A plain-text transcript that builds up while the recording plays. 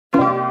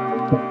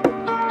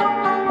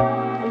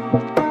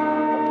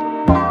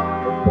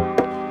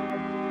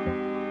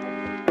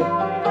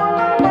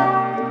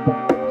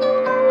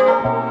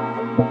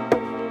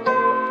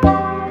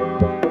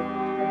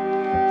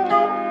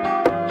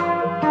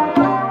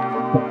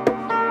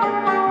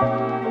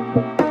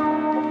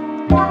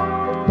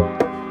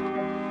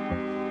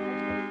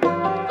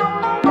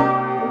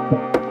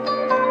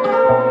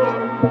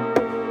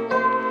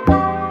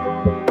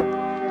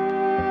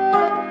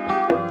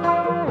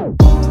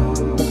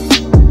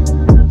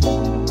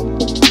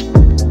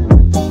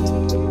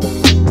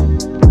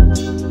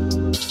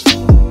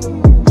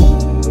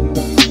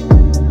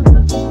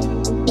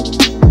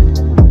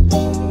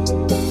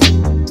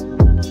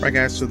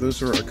So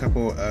those were a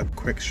couple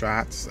quick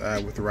shots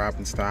with the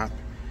Robbins top.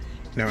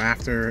 Now,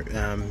 after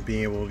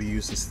being able to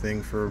use this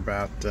thing for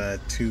about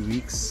 2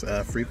 weeks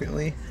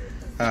frequently,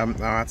 I'll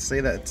have to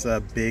say that it's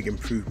a big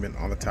improvement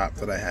on the top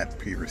that I had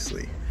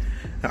previously.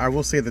 Now, I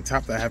will say the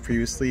top that I had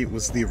previously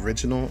was the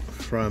original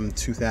from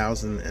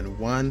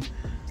 2001,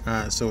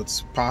 so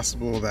it's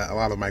possible that a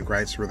lot of my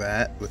gripes with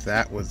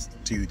that was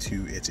due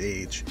to its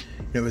age.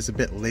 It was a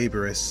bit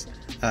laborious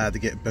to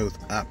get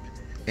both up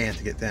and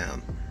to get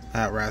down,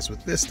 whereas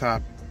with this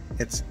top,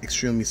 it's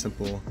extremely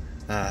simple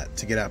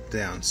to get up,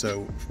 down.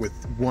 So with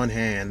one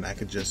hand, I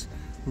could just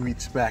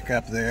reach back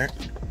up there,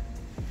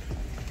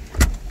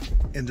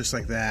 and just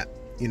like that,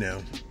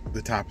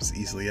 the top is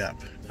easily up.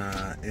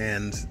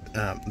 And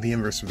the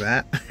inverse of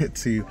that,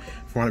 if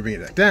I want to bring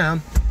it back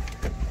down,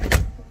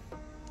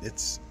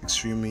 it's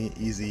extremely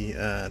easy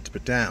to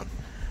put down.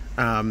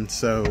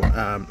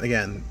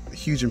 Again,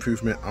 huge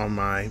improvement on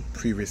my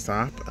previous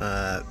top.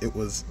 It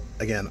was,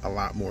 again, a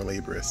lot more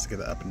laborious to get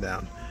it up and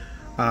down.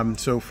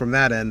 So from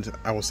that end,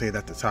 I will say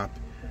that the top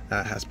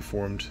has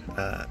performed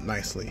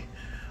nicely.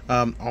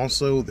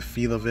 Also, the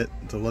feel of it,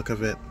 the look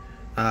of it,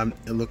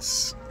 it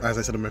looks, as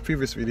I said in my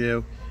previous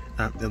video,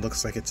 it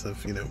looks like it's of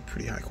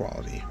pretty high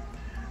quality.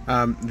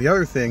 The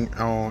other thing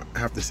I'll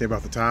have to say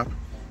about the top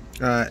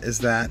is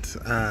that,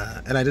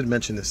 and I did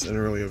mention this in an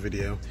earlier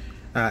video,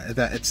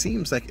 that it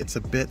seems like it's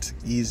a bit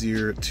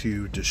easier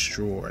to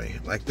destroy.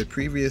 Like the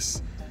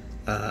previous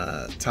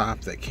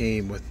top that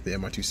came with the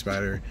MR2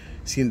 Spyder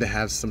seemed to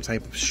have some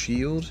type of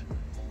shield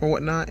or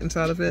whatnot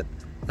inside of it,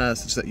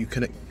 such that you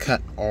couldn't cut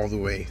all the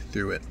way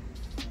through it.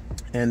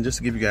 And just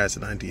to give you guys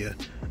an idea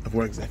of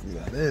what exactly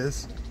that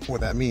is, what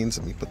that means,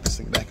 let me put this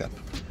thing back up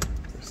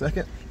for a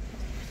second.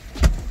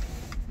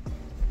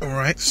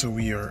 Alright, so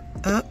we are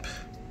up.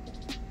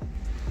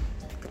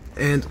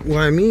 And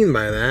what I mean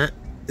by that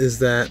is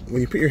that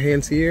when you put your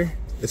hands here,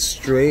 it's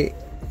straight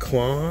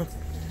cloth,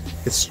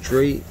 it's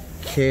straight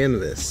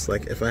canvas.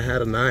 Like if I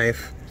had a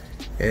knife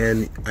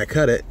and I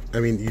cut it, I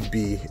mean, you'd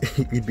be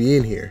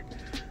in here.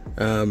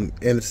 And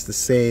it's the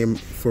same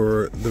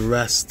for the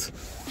rest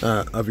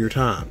of your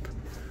top.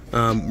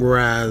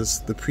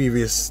 Whereas the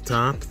previous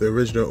top, the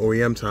original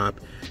OEM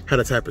top, had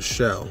a type of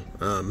shell,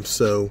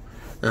 so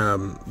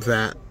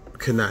that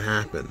could not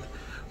happen.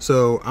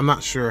 So I'm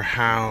not sure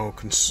how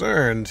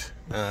concerned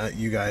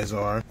you guys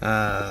are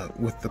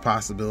with the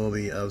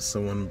possibility of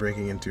someone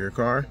breaking into your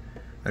car.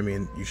 I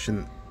mean, you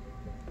shouldn't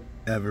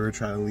ever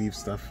try to leave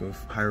stuff of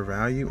higher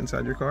value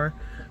inside your car.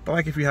 But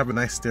like if you have a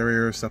nice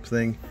stereo or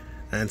something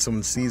and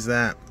someone sees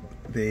that,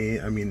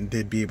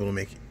 they'd be able to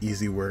make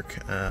easy work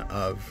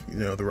of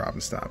the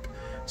Robbins top.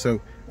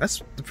 So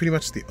that's pretty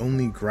much the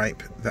only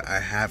gripe that I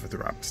have with the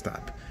Robbins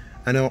top.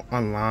 I know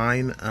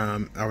online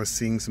I was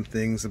seeing some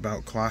things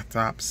about cloth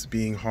tops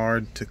being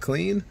hard to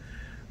clean,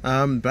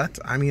 but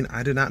I mean,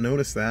 I did not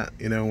notice that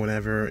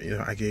whenever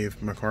I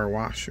gave my car a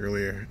wash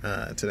earlier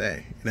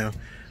today.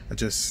 I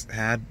just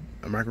had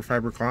a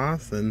microfiber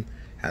cloth and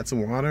had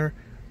some water.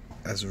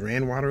 I just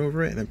ran water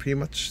over it, and it pretty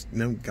much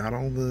got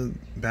all the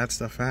bad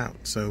stuff out.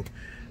 So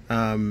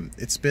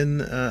it's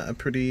been a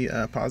pretty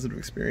positive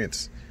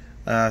experience.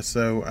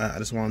 So I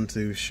just wanted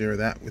to share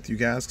that with you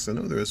guys, because I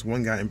know there was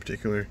one guy in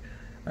particular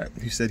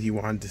who said he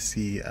wanted to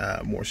see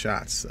more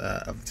shots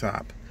of the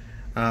top.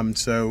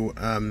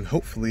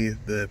 Hopefully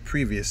the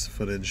previous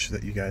footage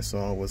that you guys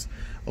saw was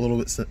a little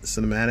bit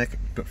cinematic,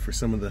 but for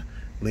some of the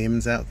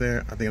layman's out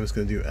there, I think I'm just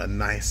going to do a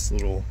nice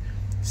little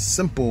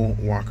simple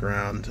walk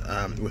around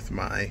with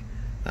my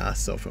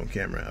cell phone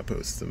camera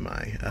opposed to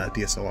my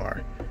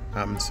DSLR.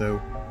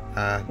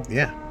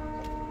 Yeah.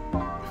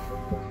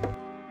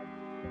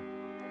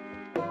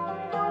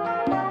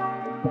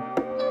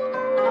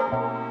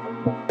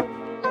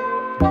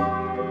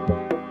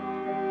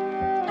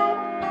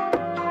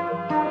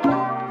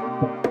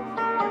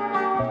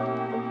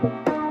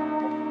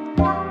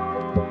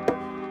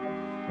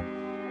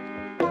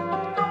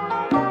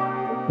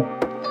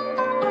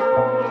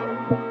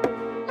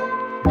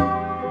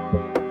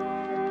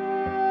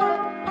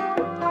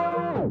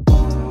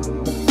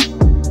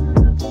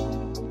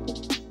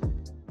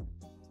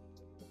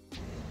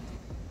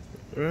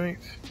 Right.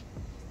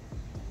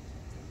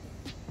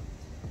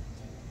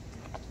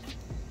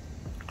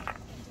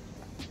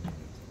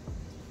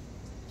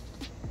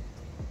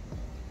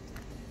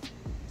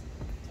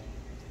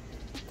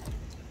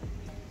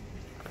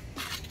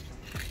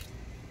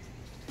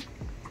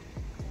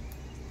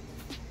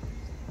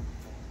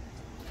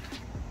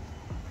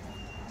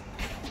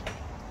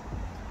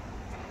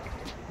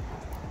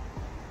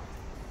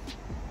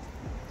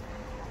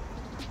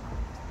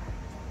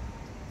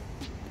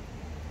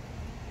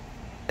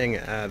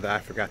 That I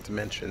forgot to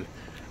mention.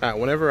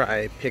 Whenever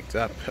I picked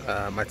up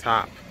my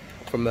top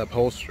from the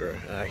upholsterer,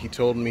 he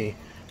told me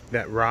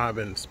that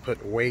Robbins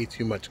put way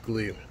too much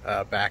glue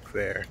back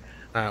there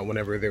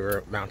whenever they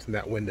were mounting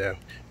that window.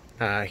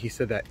 He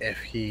said that if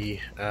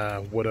he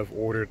would have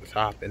ordered the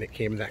top and it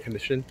came in that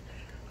condition,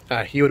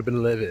 he would have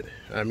been livid.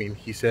 I mean,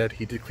 he said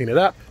he did clean it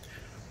up,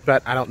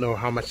 but I don't know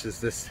how much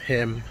is this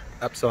him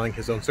upselling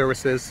his own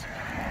services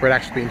for it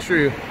actually being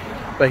true,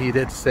 but he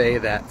did say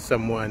that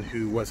someone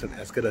who wasn't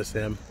as good as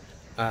him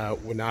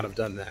would not have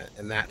done that,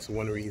 and that's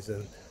one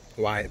reason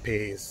why it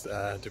pays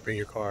to bring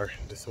your car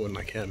to someone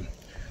like him.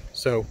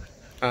 So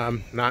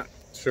not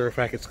sure if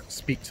I could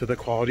speak to the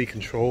quality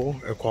control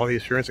or quality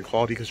assurance and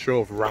quality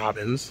control of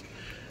Robbins,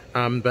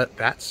 but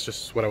that's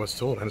just what I was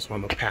told. I just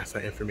wanted to pass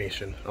that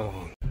information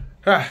along.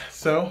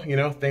 So, you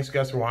know, thanks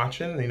guys for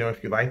watching. You know,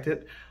 if you liked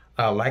it,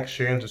 like,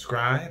 share, and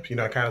subscribe. You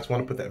know, I kind of just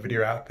want to put that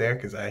video out there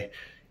because I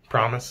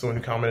promised someone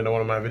who commented on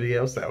one of my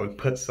videos that I would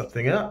put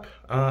something up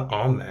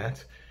on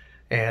that.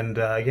 And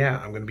yeah,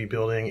 I'm going to be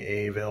building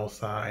a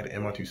Veilside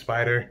MR2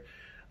 Spyder.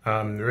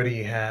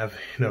 Already have,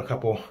 you know, a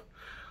couple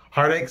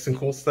heartaches and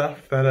cool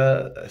stuff that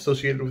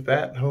associated with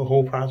that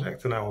whole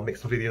project, and I will make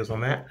some videos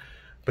on that.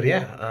 But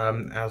yeah,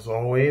 as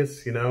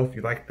always, you know, if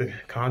you like the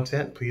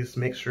content, please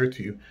make sure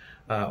to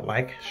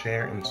like,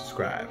 share, and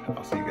subscribe.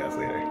 I'll see you guys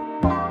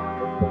later.